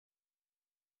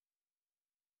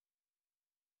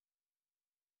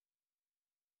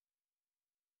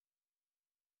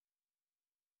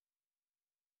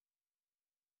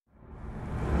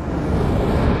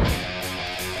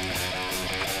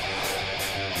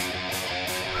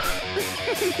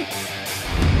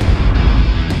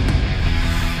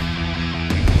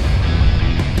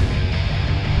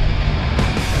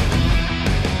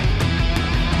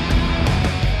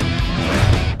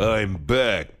I'm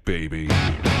back, baby.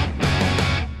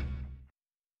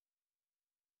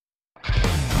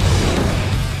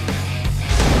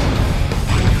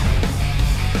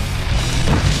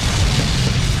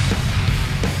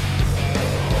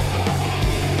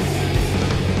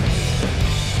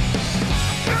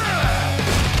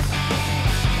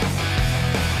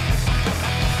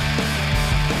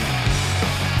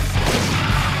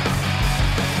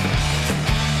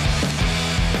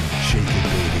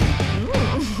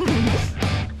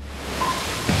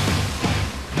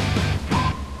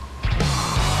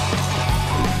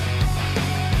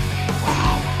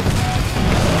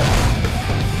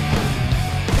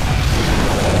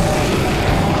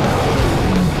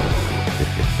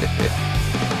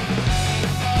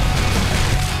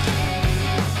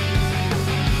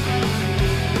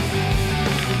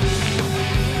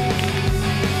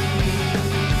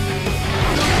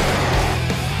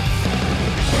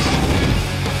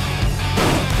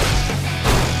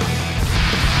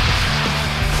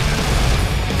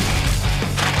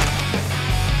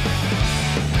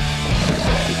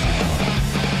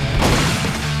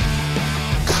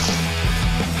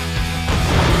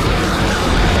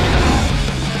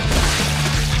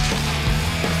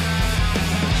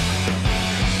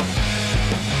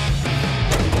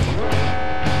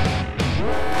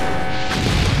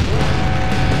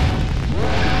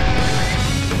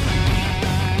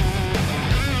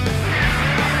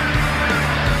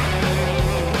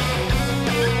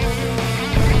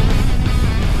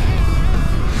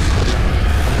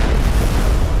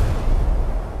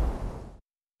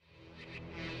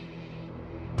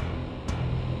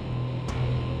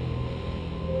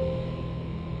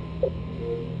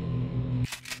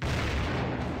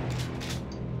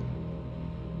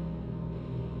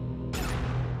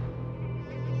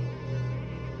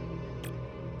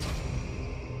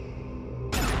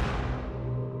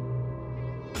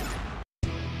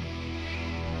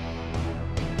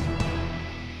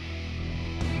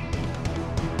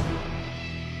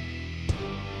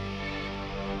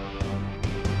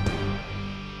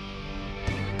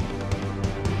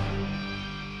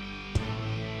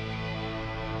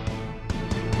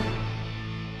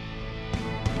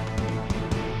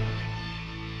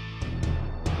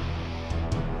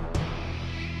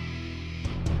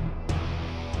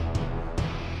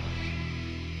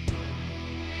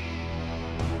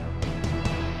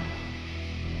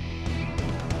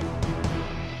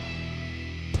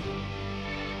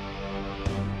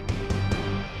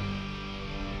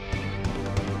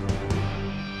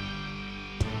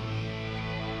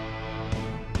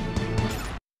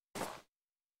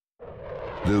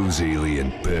 Those alien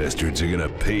bastards are gonna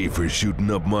pay for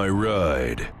shooting up my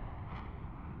ride.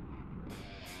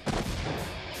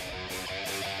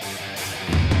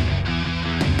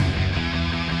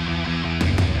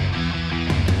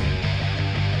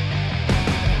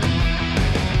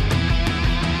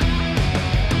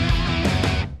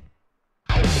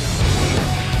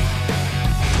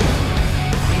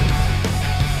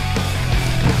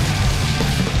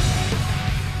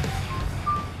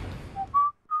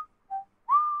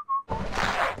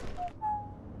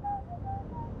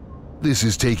 This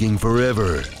is taking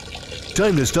forever.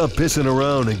 Time to stop pissing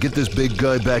around and get this big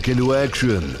guy back into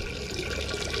action.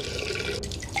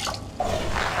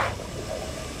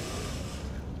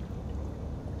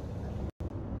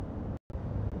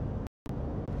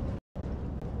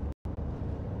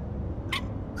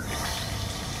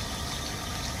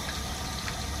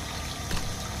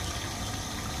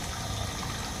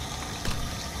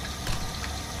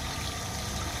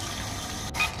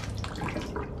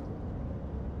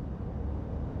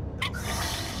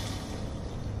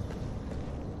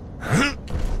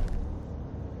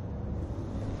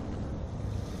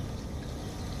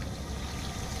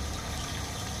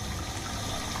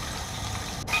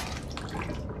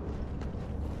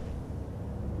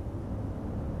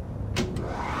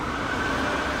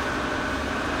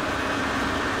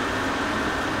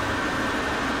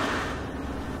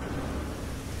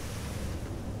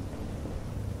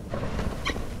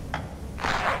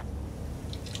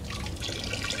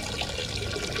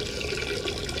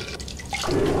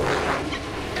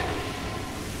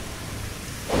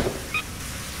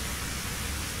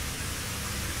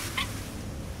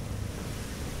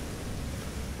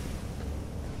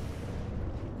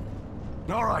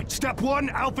 All right, step one,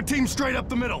 Alpha Team straight up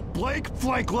the middle. Blake,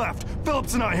 flank left.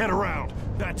 Phillips and I head around.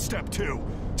 That's step two.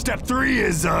 Step three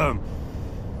is,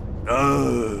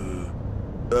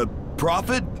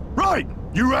 Prophet? Right!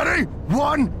 You ready?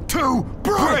 1, 2,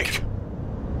 break!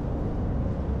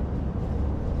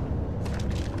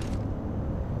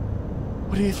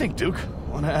 What do you think, Duke?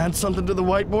 Want to add something to the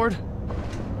whiteboard?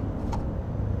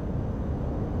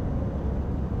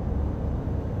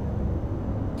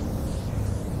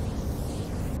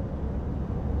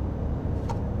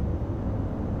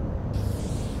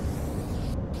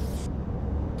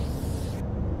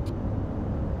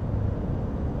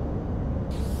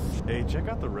 Hey, check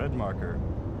out the red marker.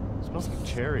 It smells like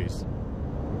cherries.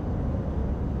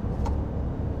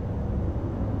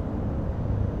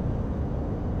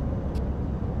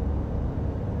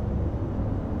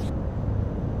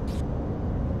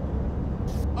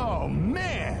 Oh,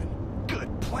 man!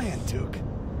 Good plan, Duke.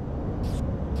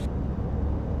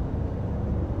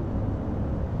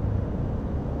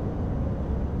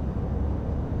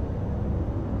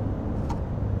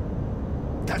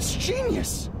 That's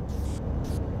genius!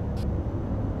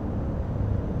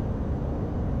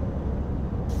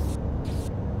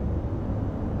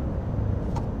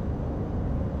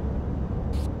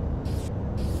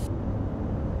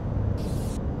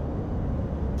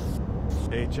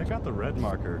 Hey, check out the red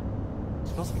marker. It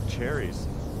smells like cherries.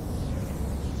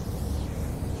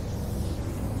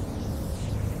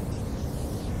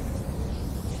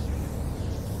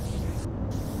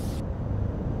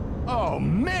 Oh,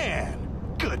 man!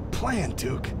 Good plan,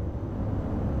 Duke.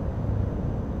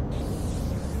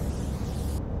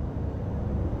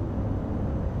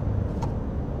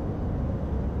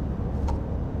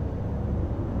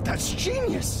 That's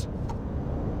genius!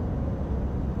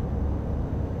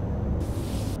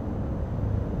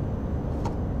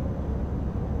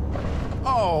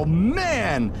 Oh,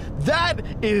 man! That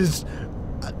is...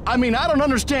 I mean, I don't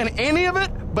understand any of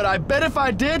it, but I bet if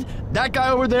I did, that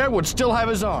guy over there would still have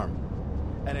his arm.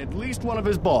 And at least one of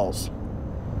his balls.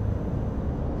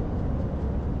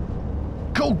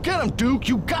 Go get him, Duke!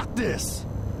 You got this!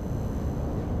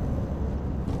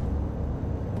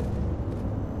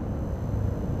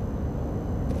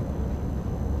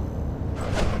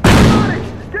 Everybody,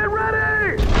 get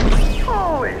ready!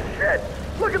 Holy shit!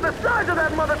 Look at the size of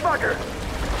that motherfucker!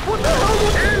 What the hell?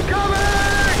 Incoming!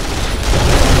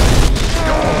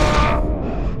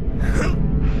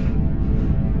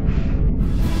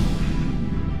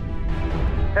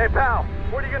 Hey pal,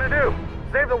 what are you gonna do?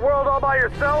 Save the world all by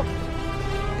yourself?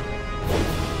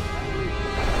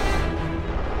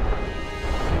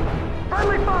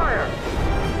 Friendly fire!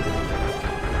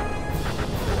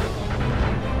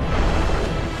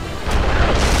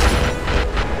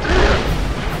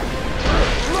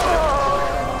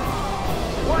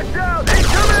 Watch out!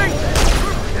 Incoming!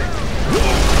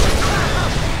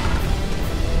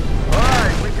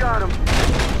 Alright, we got him.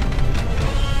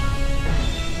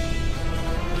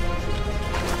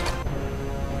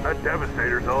 That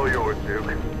Devastator's all yours,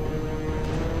 Duke.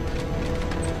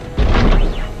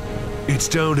 It's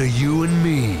down to you and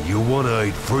me, you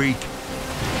one-eyed freak.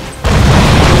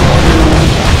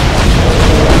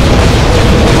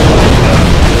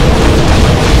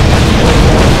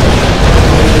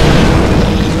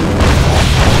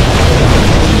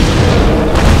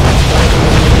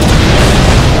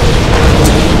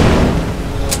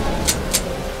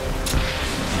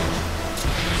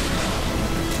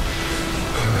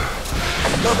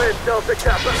 Come in, Delta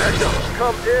Kappa Echo.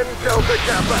 Come in, Delta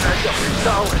Kappa Echo.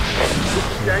 Solid.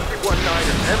 Yankee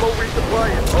 1-9er. Ammo resupply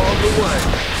is on the way.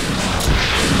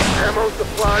 Ammo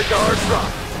supplies are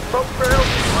dropped. Smoke trails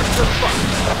mark the spot.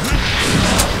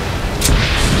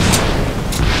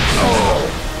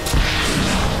 Oh!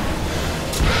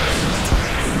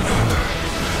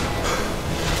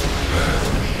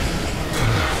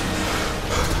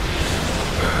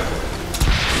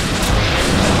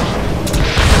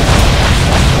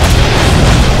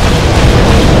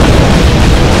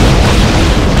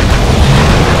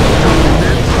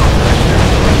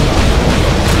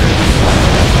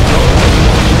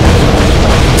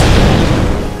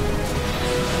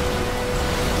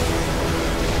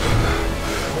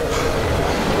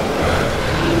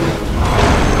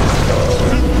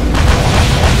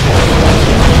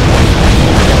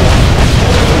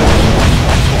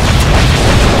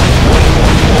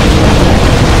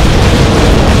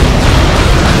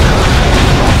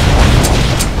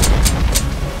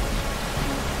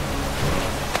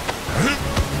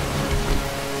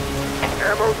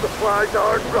 Ammo supplies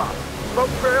are dropped. Smoke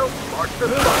trails mark the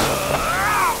spot.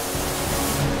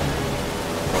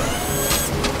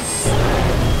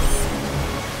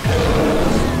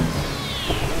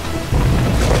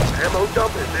 Ammo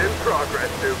dump is in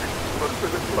progress, Duke. Look for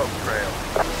the smoke trail.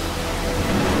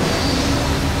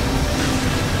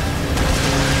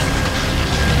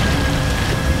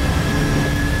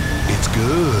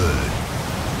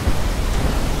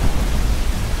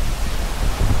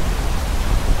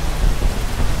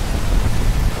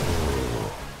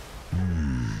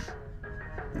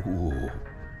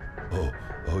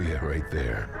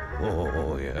 there.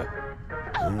 Oh, yeah.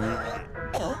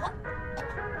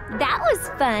 That was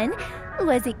fun.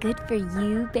 Was it good for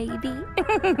you, baby?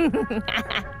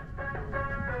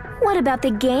 What about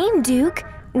the game, Duke?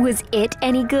 Was it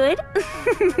any good?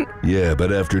 Yeah,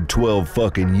 but after 12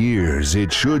 fucking years,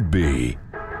 it should be.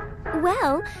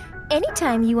 Well,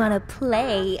 anytime you want to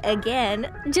play again,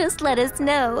 just let us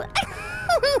know.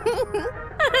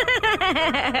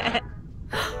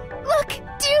 Look,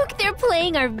 Duke, they're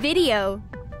playing our video.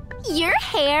 Your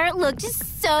hair looked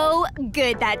so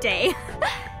good that day.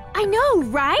 I know,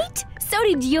 right? So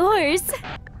did yours.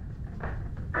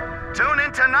 Tune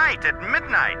in tonight at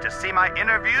midnight to see my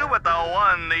interview with the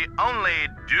one, the only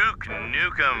Duke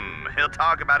Nukem. He'll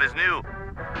talk about his new...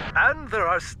 And there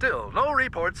are still no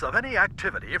reports of any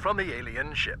activity from the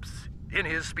alien ships. In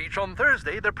his speech on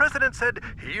Thursday, the president said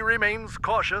he remains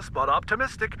cautious but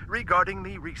optimistic regarding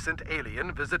the recent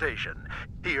alien visitation.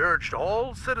 He urged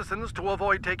all citizens to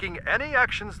avoid taking any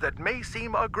actions that may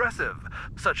seem aggressive,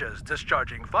 such as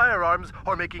discharging firearms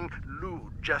or making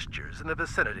lewd gestures in the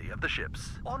vicinity of the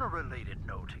ships. On a related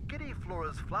note, Giddy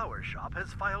Flora's flower shop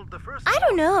has filed the first... I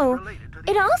don't know. related to the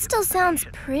It all alien still sounds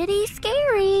visitation. pretty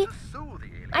scary. To sue the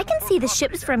alien I can for see the property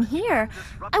ships from damage here.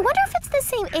 and I wonder if it's the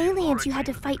same aliens you had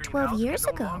to fight 12 years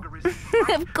ago.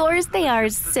 Of course they are,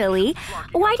 silly.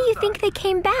 Why do you think they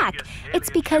came back? It's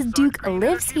because Duke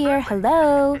lives here,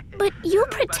 hello. But you'll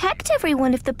protect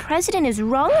everyone if the president is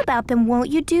wrong about them, won't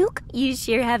you, Duke? You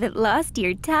sure haven't lost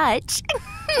your touch.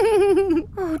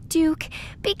 Oh, Duke,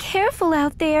 be careful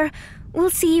out there. We'll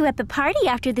see you at the party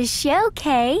after the show,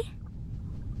 Kay.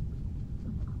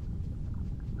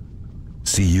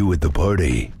 See you at the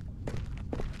party.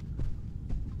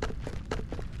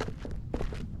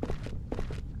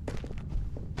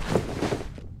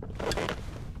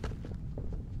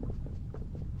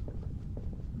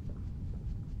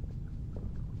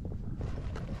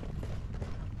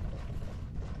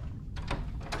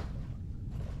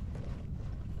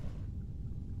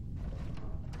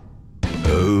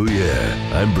 Oh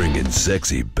yeah, I'm bringing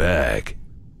sexy back.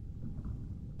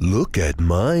 Look at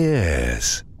my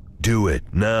ass. Do it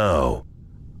now.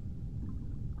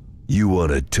 You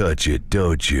want to touch it,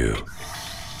 don't you?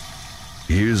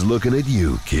 Here's looking at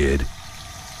you, kid.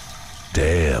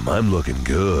 Damn, I'm looking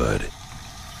good.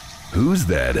 Who's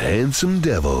that handsome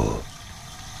devil?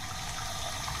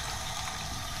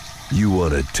 You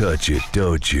want to touch it,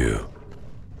 don't you?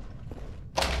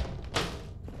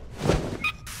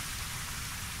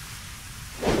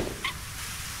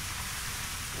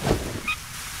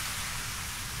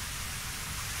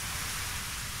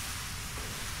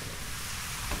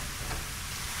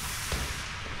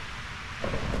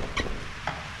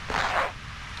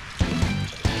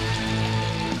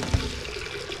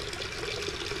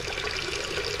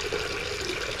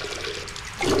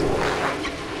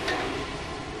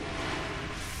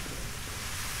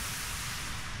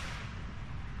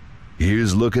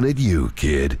 Here's looking at you,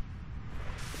 kid.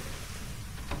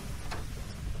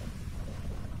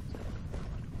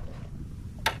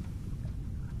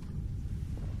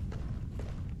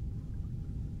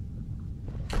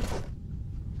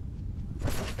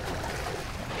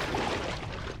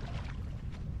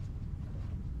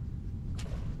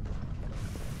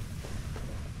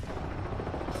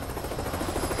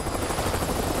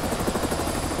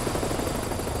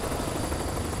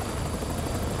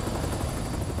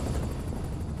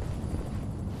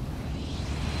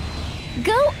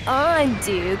 Go on,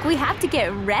 Duke. We have to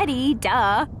get ready,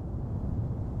 duh.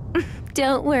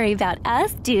 Don't worry about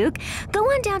us, Duke. Go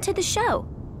on down to the show.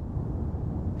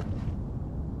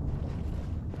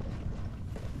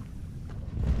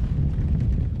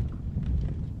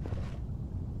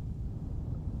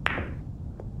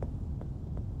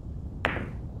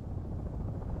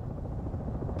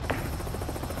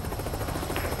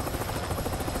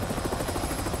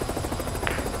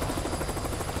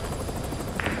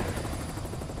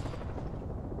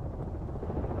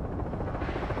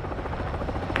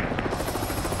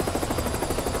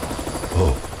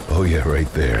 Oh yeah,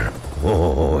 right there.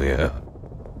 Oh yeah.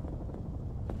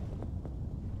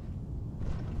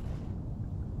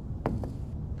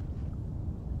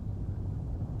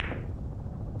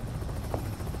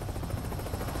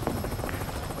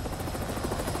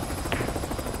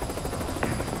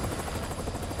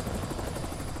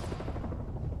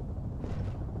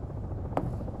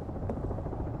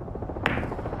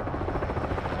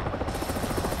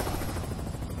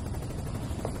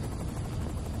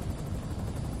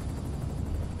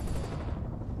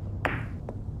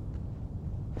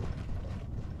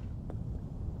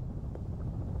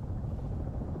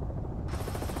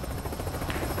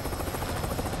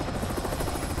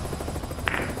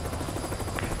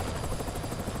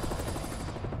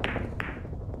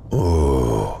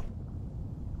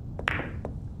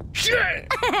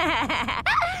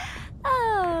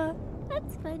 Oh,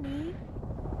 that's funny.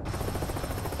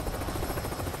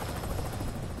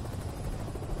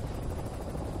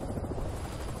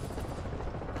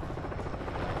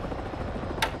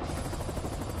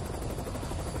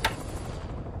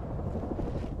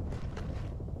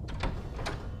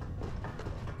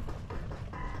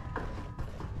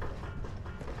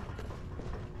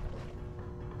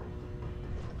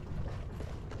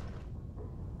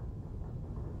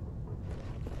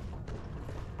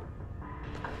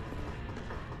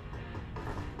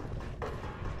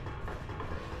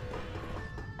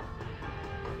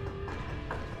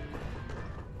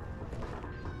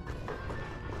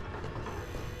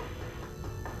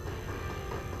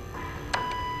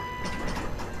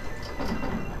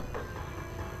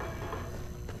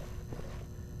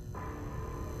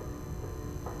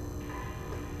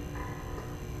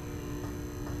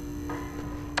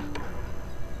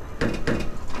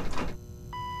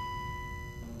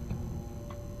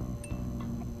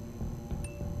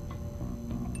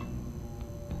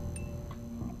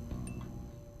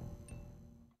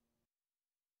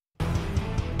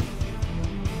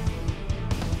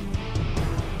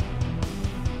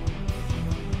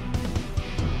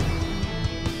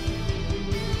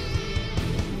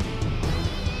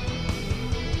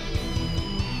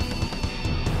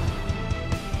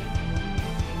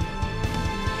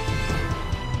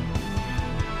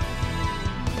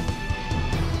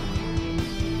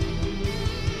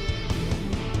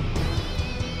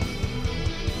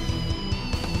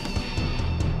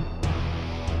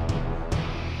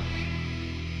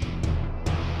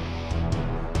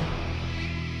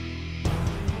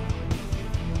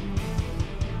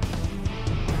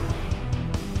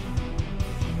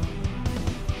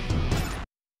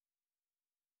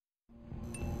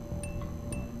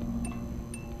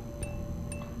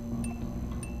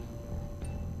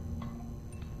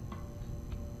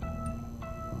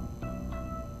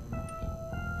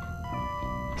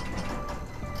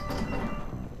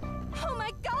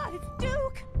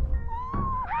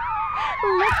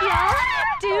 Look, y'all!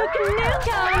 Duke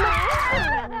Nukem!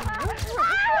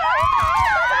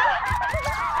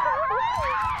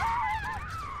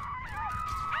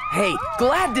 Hey,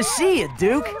 glad to see you,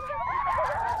 Duke.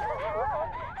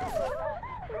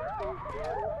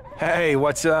 Hey,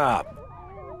 what's up?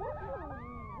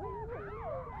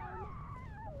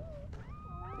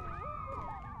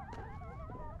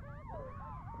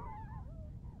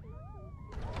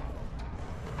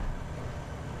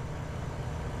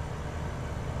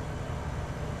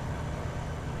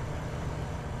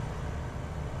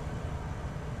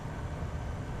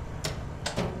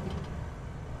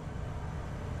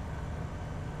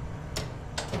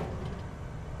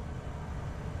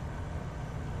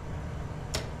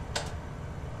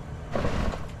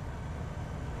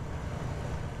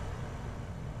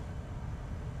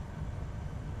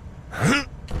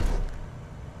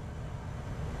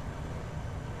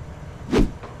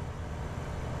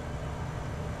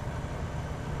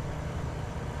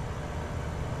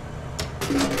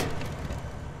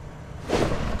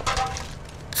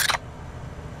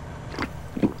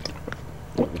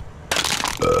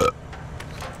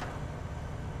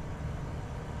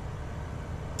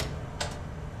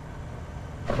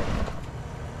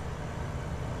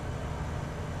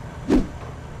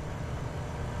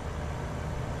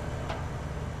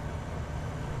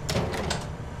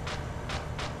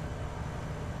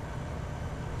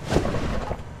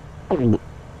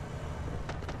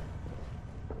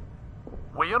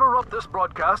 We interrupt this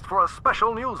broadcast for a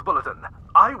special news bulletin.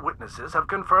 Eyewitnesses have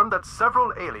confirmed that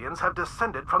several aliens have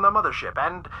descended from the mothership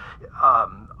and,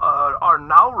 are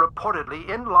now reportedly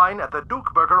in line at the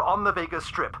Duke Burger on the Vegas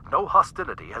Strip. No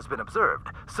hostility has been observed.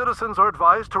 Citizens are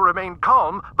advised to remain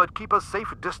calm, but keep a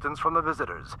safe distance from the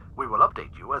visitors. We will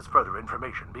update you as further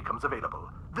information becomes available.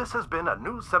 This has been a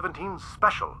News 17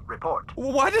 special report.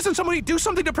 Why doesn't somebody do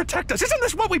something to protect us? Isn't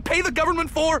this what we pay the government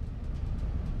for?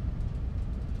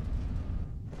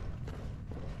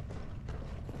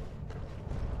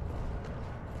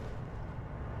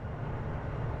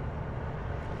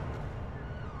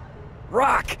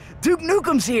 Rock! Duke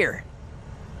Nukem's here!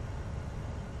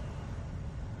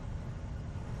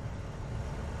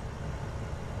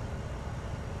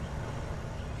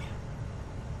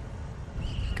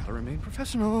 Gotta remain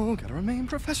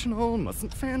professional,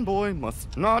 mustn't fanboy,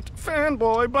 must not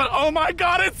fanboy, but oh my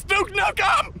god, it's Duke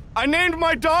Nukem! I named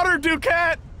my daughter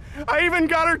Duquette! I even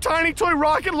got her tiny toy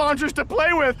rocket launchers to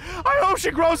play with! I hope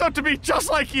she grows up to be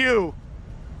just like you!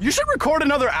 You should record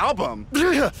another album!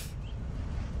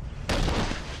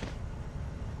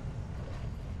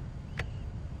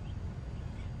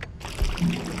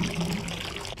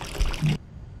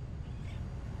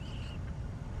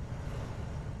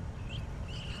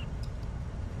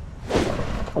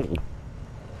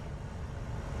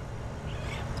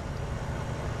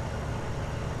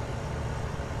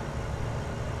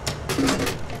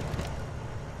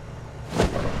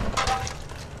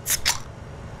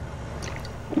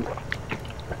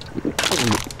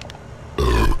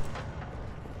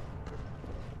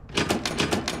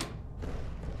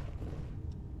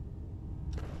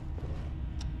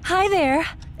 Hi there.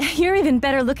 You're even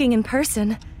better looking in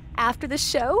person. After the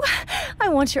show, I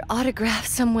want your autograph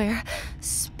somewhere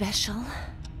special.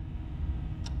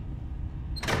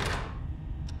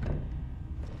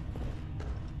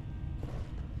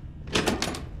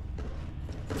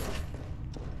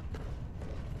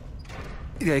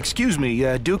 Excuse me,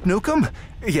 Duke Nukem?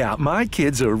 Yeah, my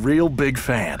kid's a real big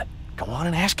fan. Go on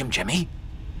and ask him, Jimmy.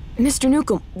 Mr.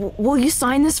 Nukem, will you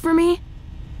sign this for me?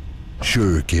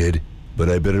 Sure, kid, but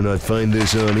I better not find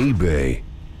this on eBay.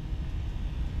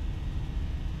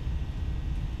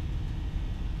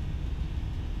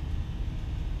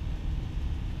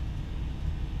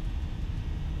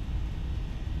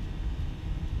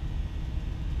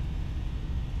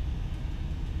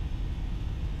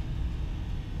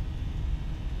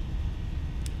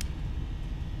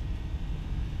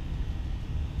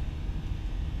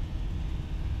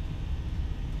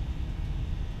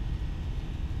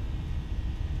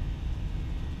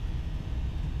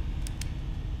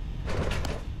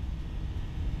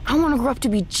 I want to grow up to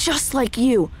be just like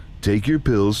you. Take your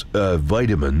pills,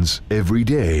 vitamins, every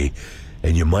day,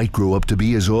 and you might grow up to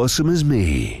be as awesome as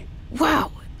me.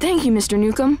 Wow, thank you, Mr.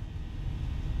 Nukem.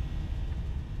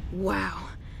 Wow,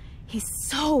 he's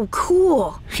so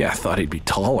cool. Yeah, I thought he'd be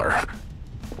taller.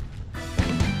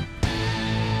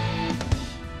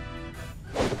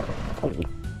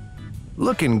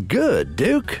 Looking good,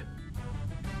 Duke.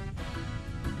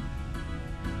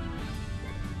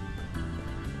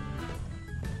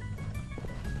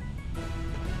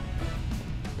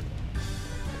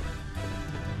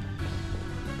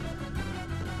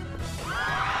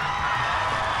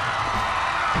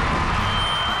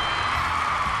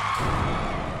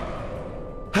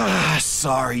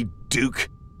 Sorry, Duke.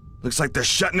 Looks like they're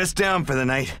shutting us down for the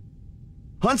night.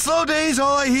 On slow days,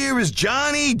 all I hear is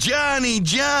Johnny, Johnny,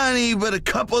 Johnny, but a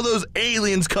couple of those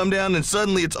aliens come down and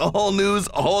suddenly it's all news,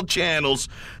 all channels.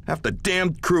 Half the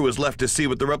damn crew is left to see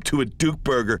what they're up to at Duke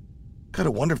Burger. Gotta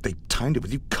wonder if they timed it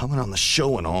with you coming on the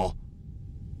show and all.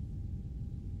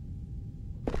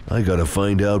 I gotta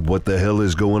find out what the hell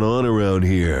is going on around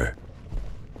here.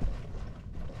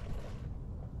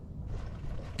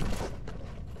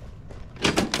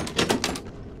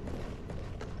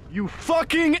 You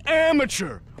fucking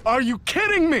amateur! Are you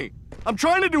kidding me? I'm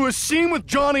trying to do a scene with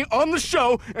Johnny on the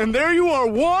show, and there you are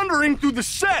wandering through the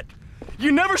set!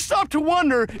 You never stop to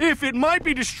wonder if it might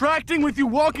be distracting with you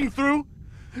walking through?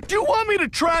 Do you want me to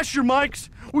trash your mics?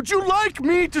 Would you like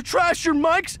me to trash your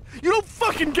mics? You don't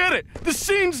fucking get it! The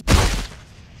scene's...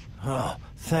 Oh,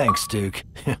 thanks, Duke.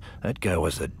 That guy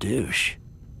was a douche.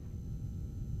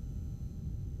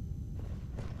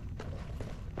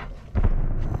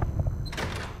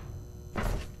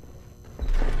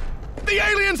 The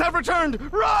aliens have returned!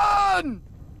 Run!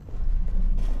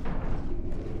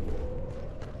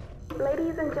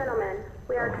 Ladies and gentlemen,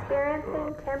 we are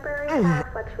experiencing temporary power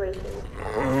fluctuations.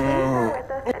 Please bear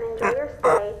with us and enjoy your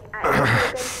stay at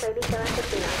Nukem Lady Killer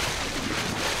Casino.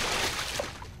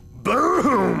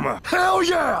 Boom! Hell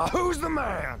yeah! Who's the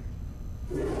man?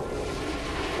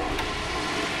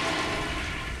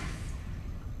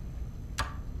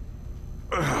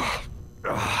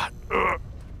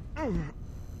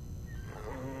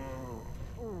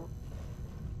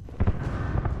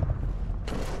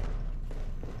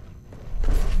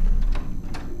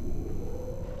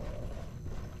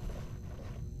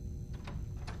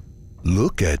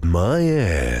 Look at my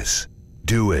ass.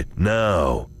 Do it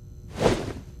now.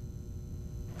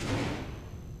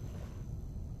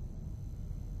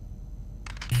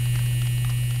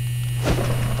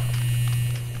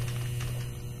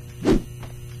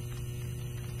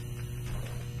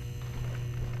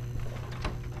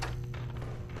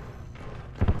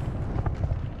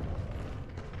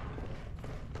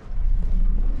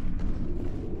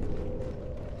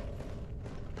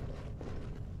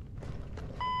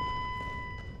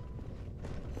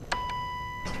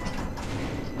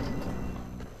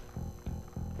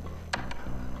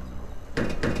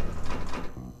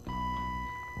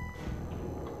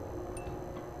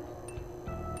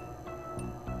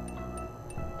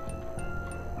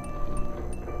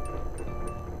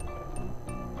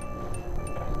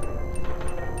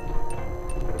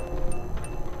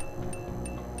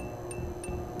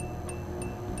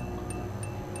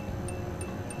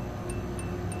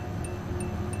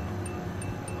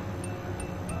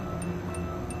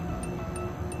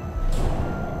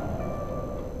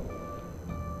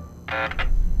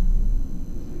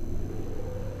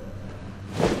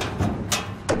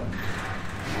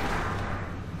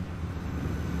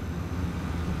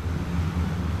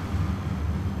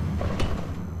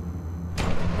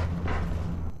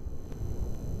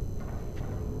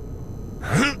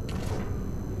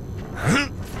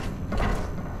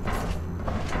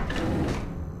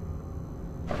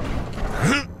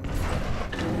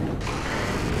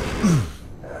 Ladies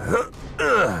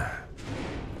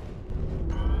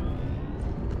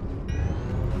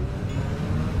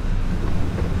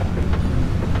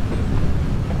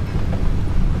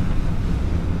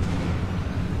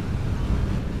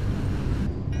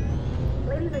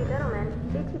and gentlemen,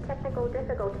 due to technical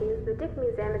difficulties, the Duke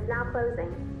Museum is now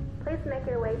closing. Please make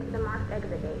your way to the marked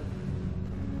exit gate.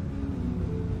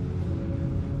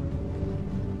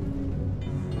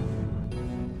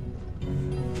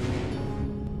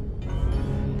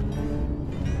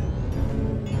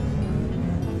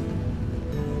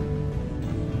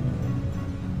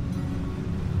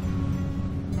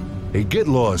 Hey, get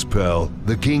lost, pal.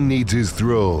 The king needs his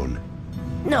throne.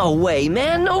 No way,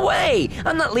 man, no way!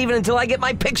 I'm not leaving until I get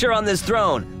my picture on this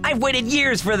throne. I've waited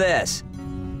years for this.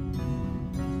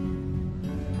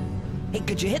 Hey,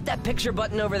 could you hit that picture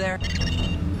button over there?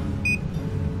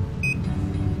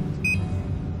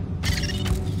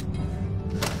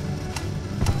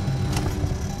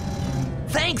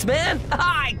 Thanks, man!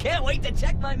 I can't wait to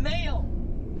check my mail!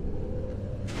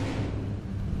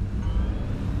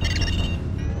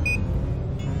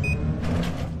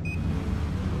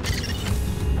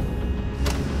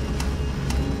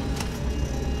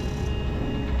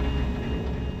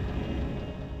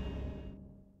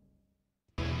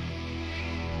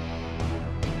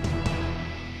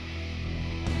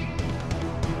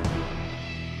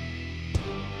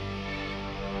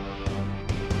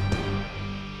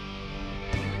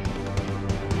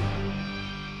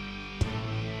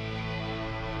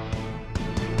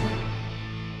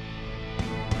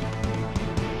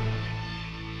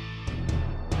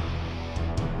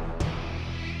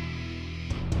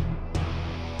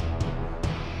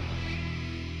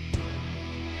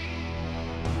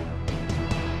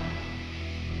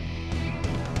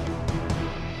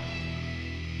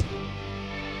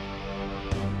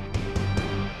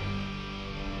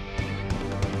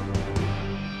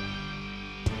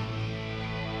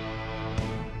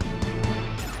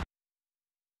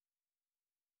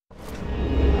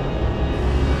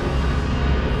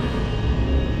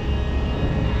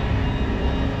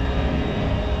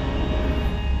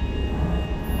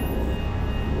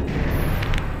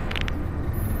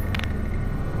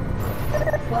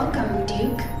 Welcome,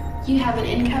 Duke. You have an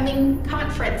incoming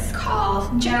conference call.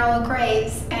 General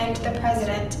Graves and the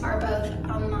President are both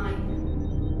online.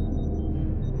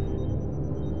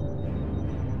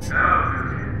 Hello,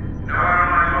 Duke. No, I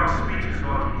don't like long speeches, so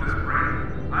I'll keep this brief.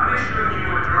 I'm issuing you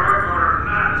a direct order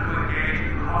not to engage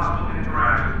in hostile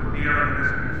interactions with the other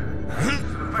visitors. This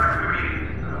is effective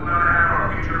immediately. I will not have our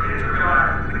future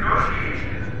intergalactic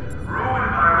negotiations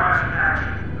ruined by Russian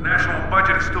action. The national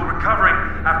budget is still recovering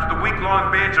after the week-long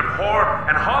binge of horror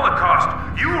and Holocaust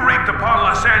you wreaked upon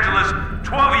Los Angeles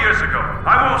 12 years ago.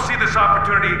 I won't see this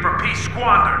opportunity for peace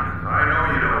squandered. I know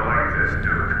you don't like this,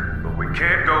 Duke, but we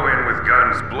can't go in with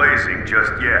guns blazing just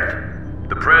yet.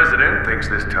 The President thinks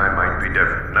this time might be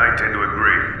different, and I tend to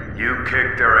agree. You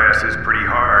kicked their asses pretty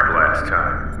hard last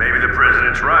time. Maybe the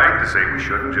President's right to say we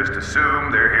shouldn't just assume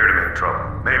they're here to make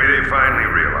trouble. Maybe they finally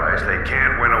realize they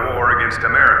can't win a war against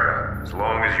America as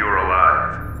long as you're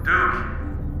alive. Duke,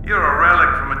 you're a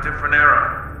relic from a different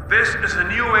era. This is a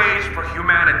new age for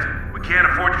humanity. We can't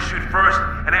afford to shoot first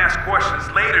and ask questions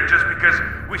later just because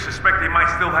we suspect they might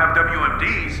still have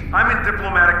WMDs. I'm in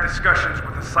diplomatic discussions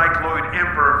with the Cycloid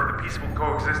Emperor for the peaceful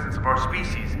coexistence of our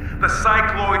species. The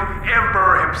Cycloid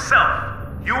Emperor himself.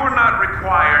 You're not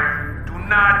required. Do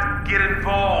not get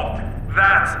involved.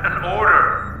 That's an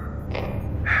order.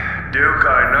 Duke,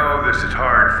 I know this is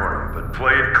hard for you, but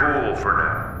play it cool for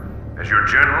now. As your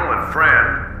general and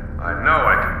friend, I know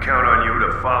I can count on you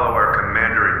to follow our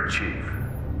Commander-in-Chief.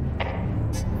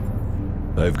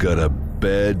 I've got a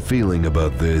bad feeling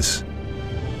about this.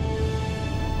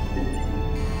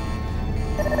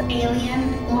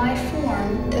 Alien life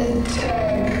form detected.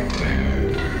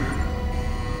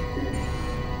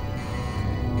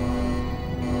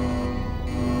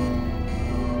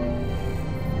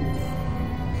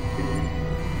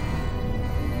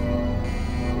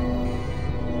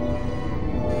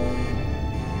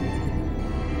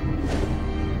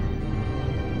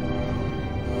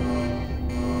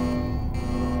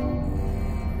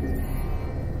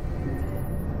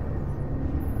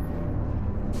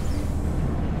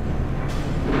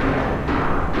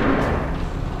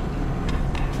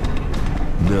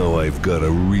 Now I've got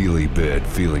a really bad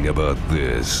feeling about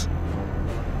this.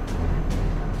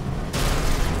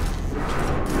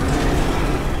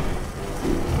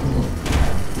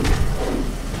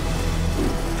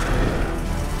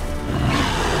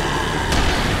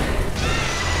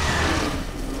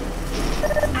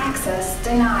 Access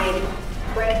denied.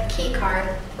 Red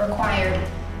keycard required.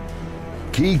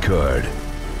 key card.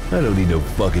 I don't need no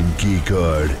fucking key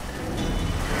card.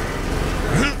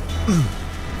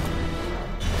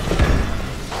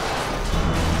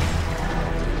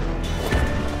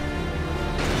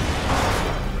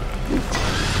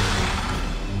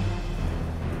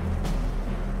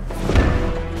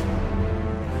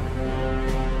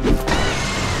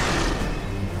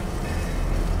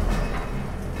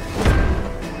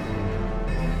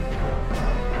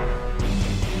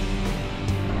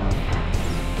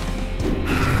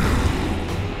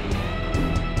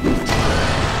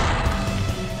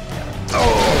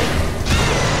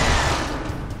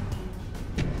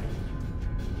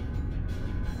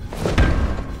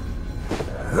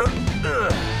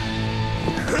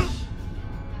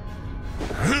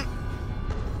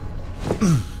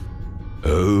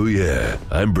 Oh yeah,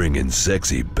 I'm bringing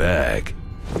sexy back.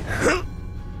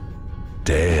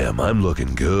 Damn, I'm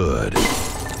looking good.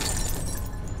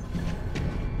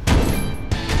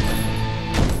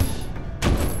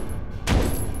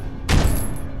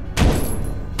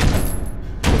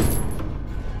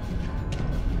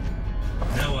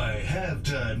 Now I have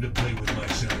time to play with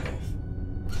myself.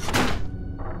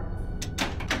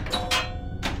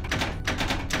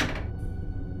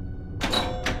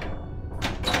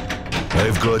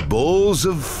 I've got balls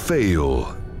of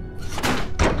fail.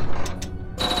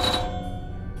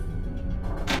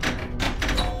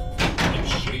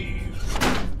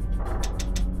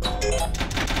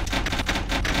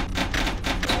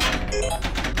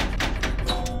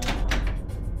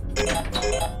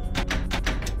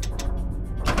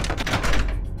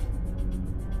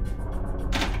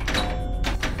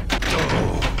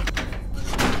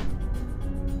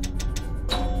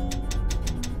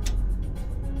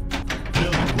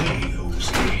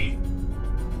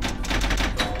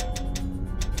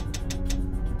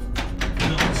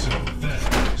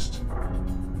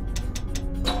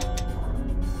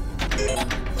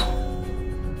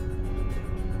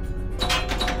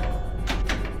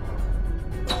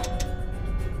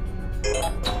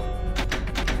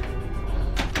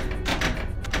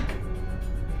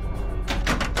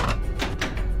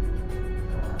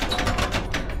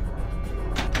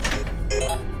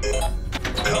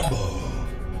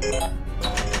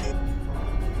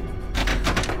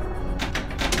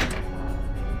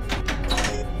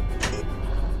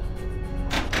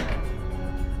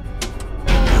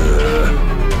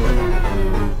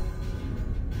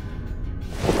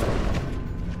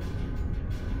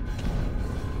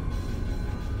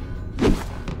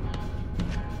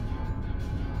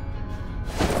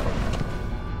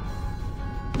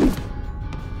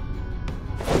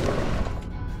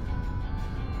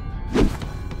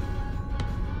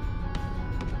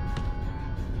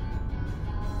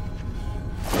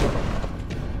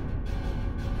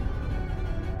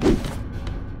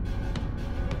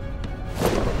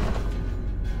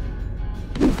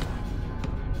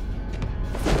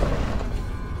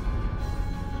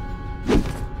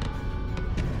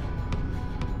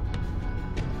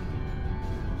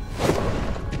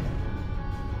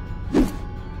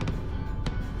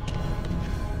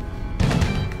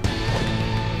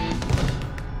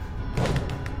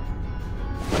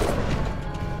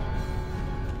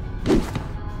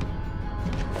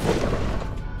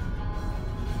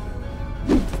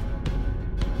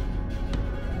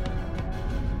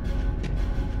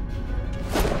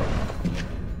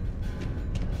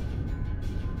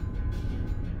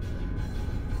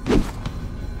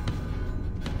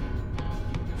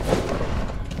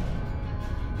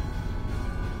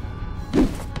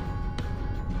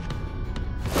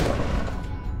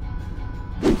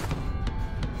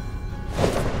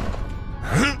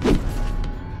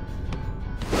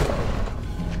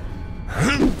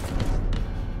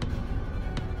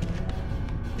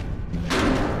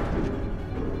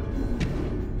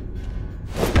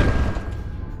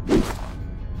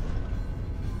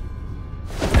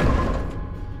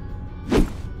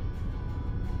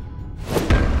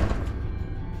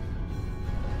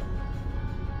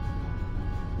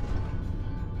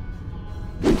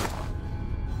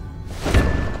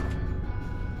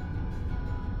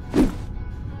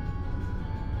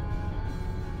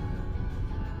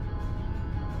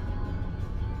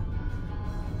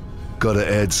 Gotta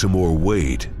add some more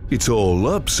weight. It's all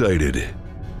lopsided.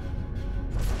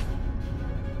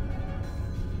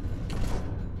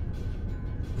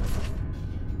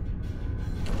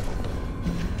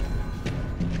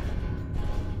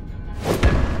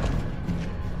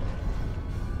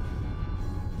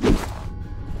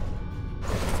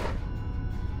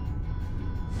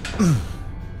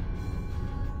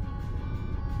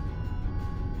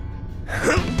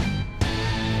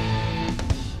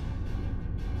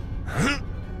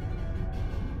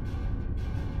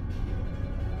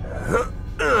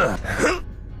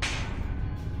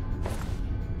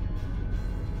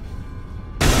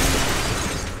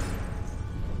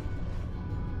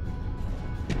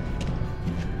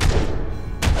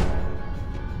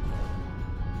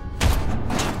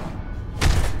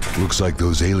 Looks like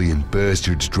those alien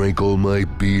bastards drank all my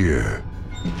beer.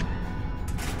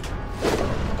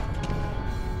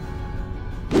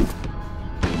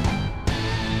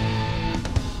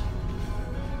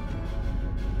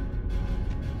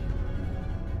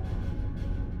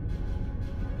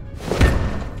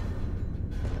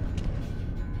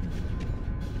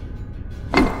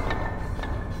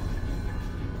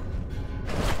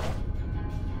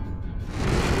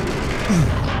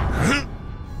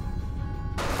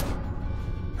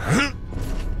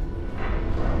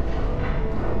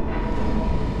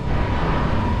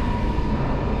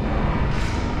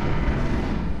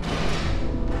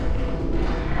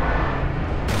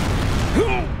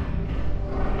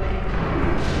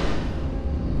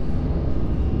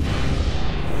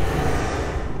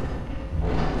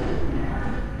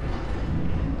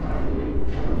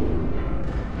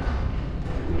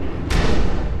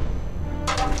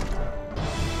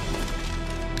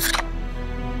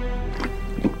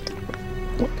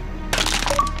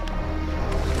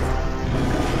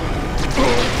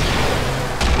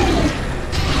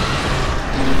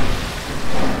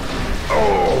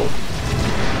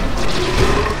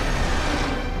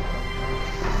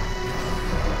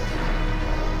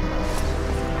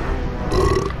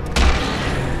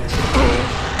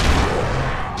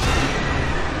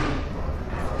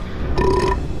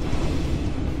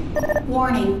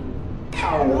 Warning.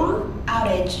 Power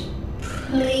outage.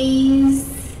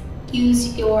 Please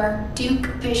use your Duke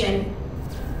vision.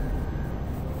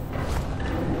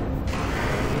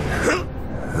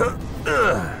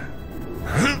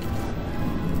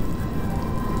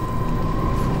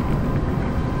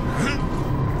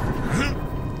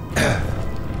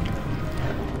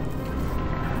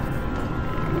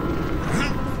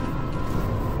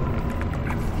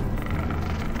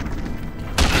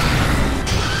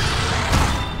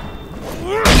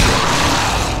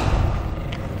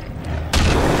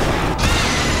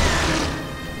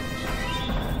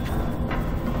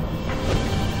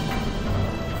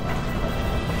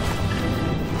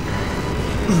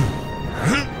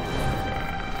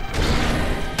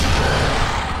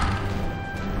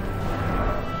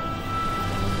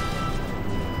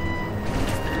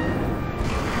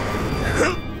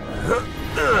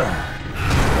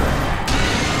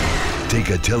 Take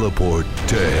a teleport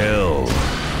to hell.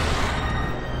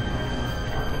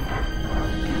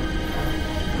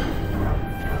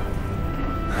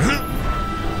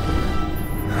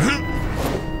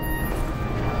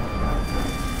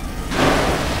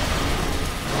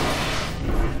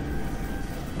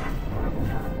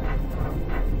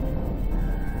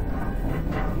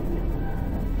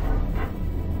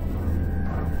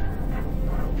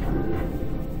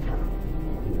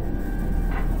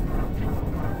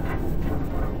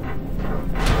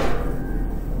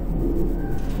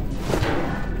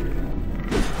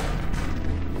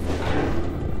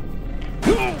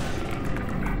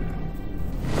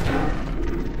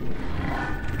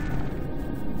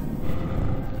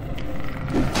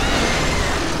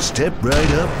 Step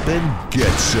right up and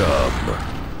get some.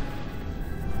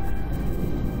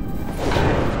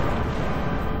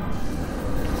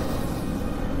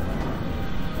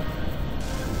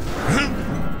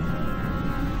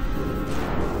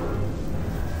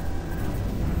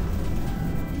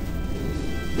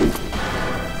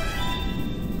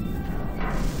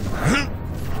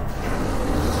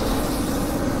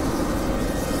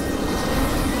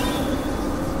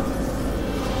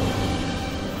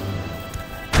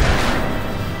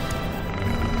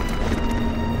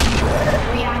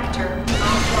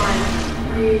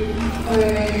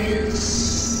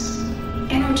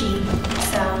 Energy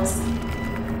cells.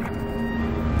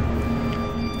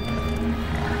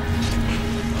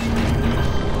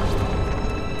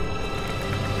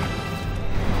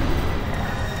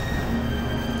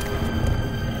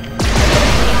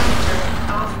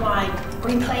 Offline.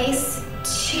 Replace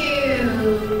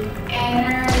 2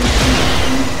 energy.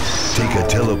 Take a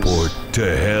teleport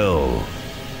to hell.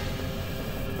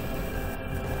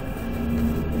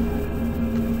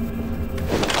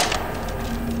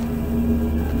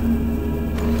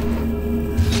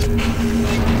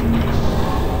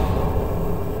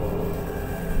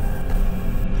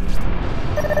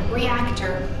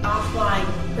 Reactor offline.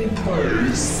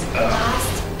 Replace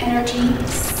last energy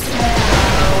cell.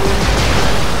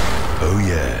 Oh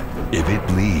yeah, if it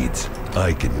bleeds,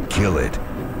 I can kill it.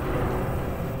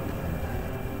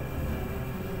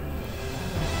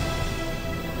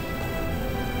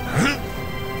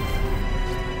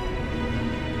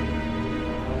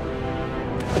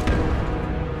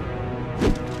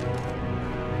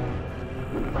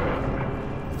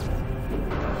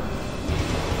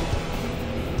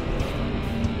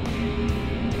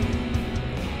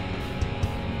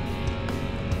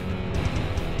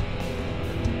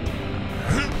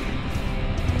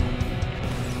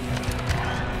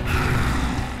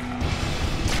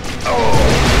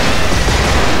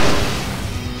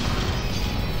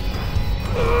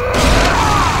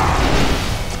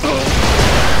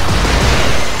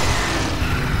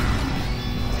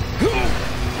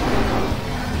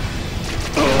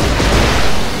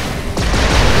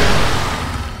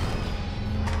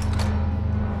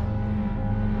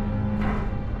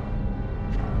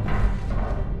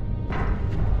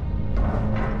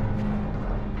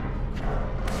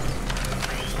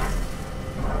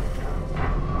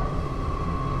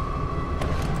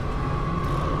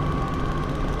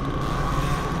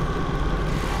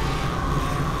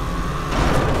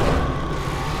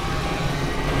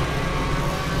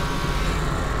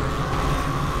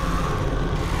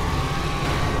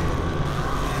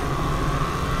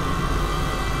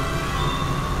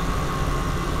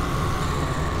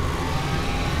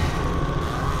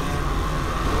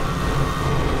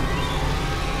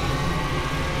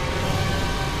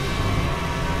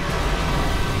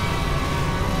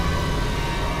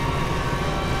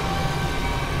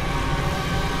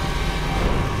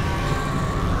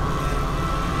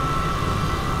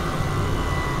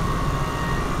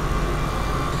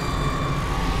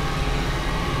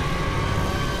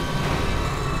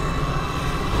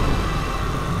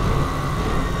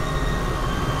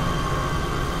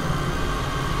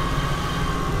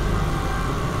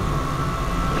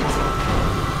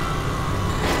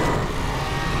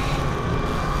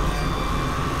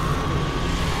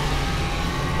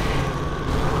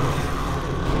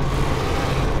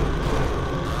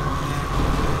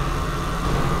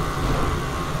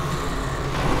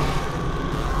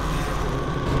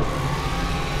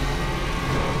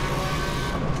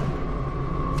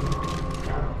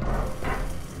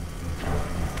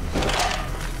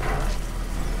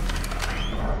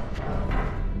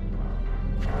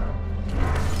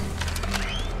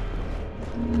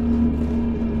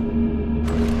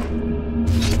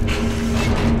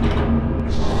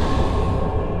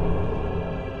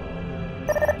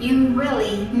 You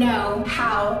really know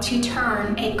how to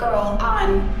turn a girl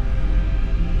on.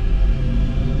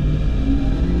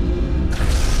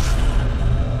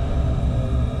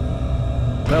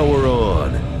 Power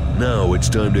on. Now it's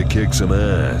time to kick some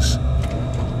ass.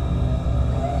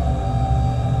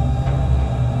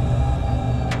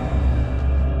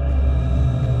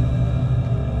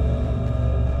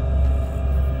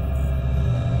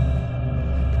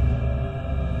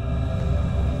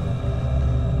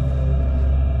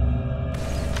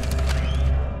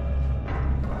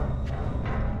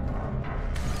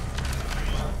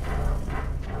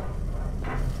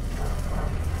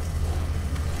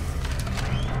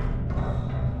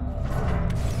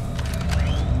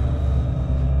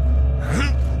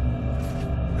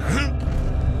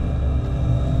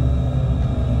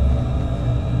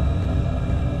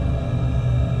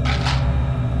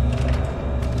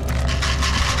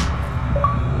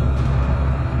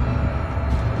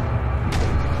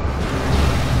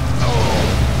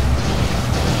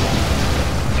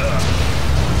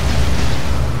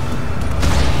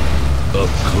 Up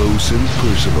close and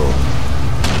personal.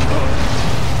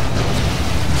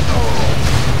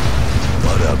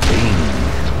 Bada bing.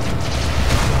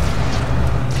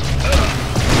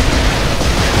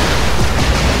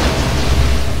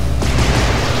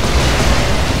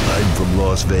 I'm from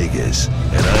Las Vegas,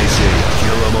 and I say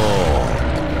kill 'em all.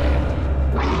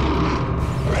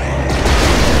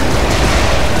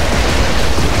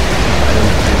 I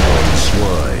don't think on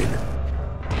swine.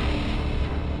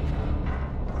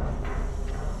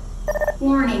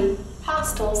 Warning,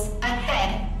 hostiles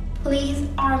ahead. Please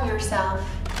arm yourself.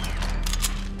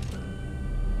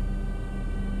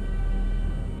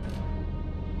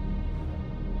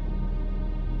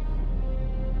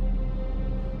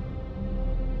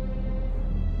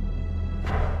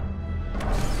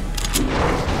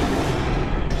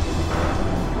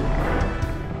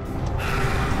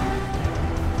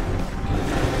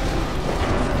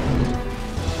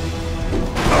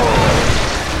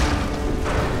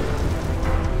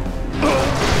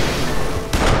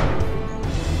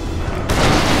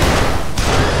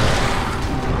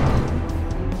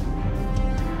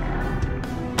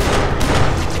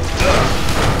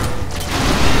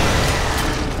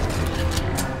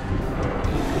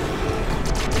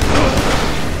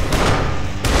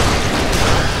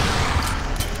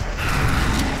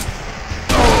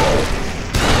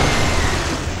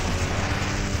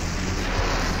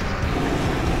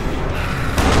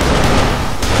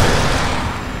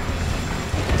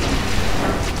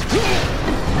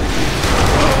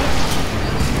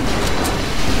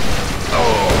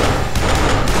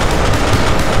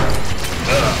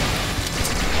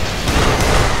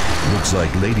 Looks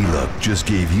like Lady Luck just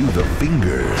gave you the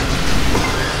finger.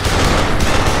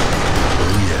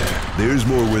 Oh yeah, there's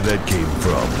more where that came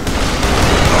from.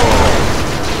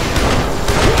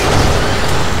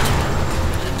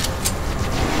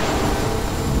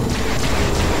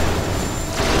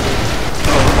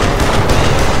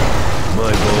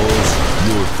 My balls,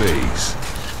 your face.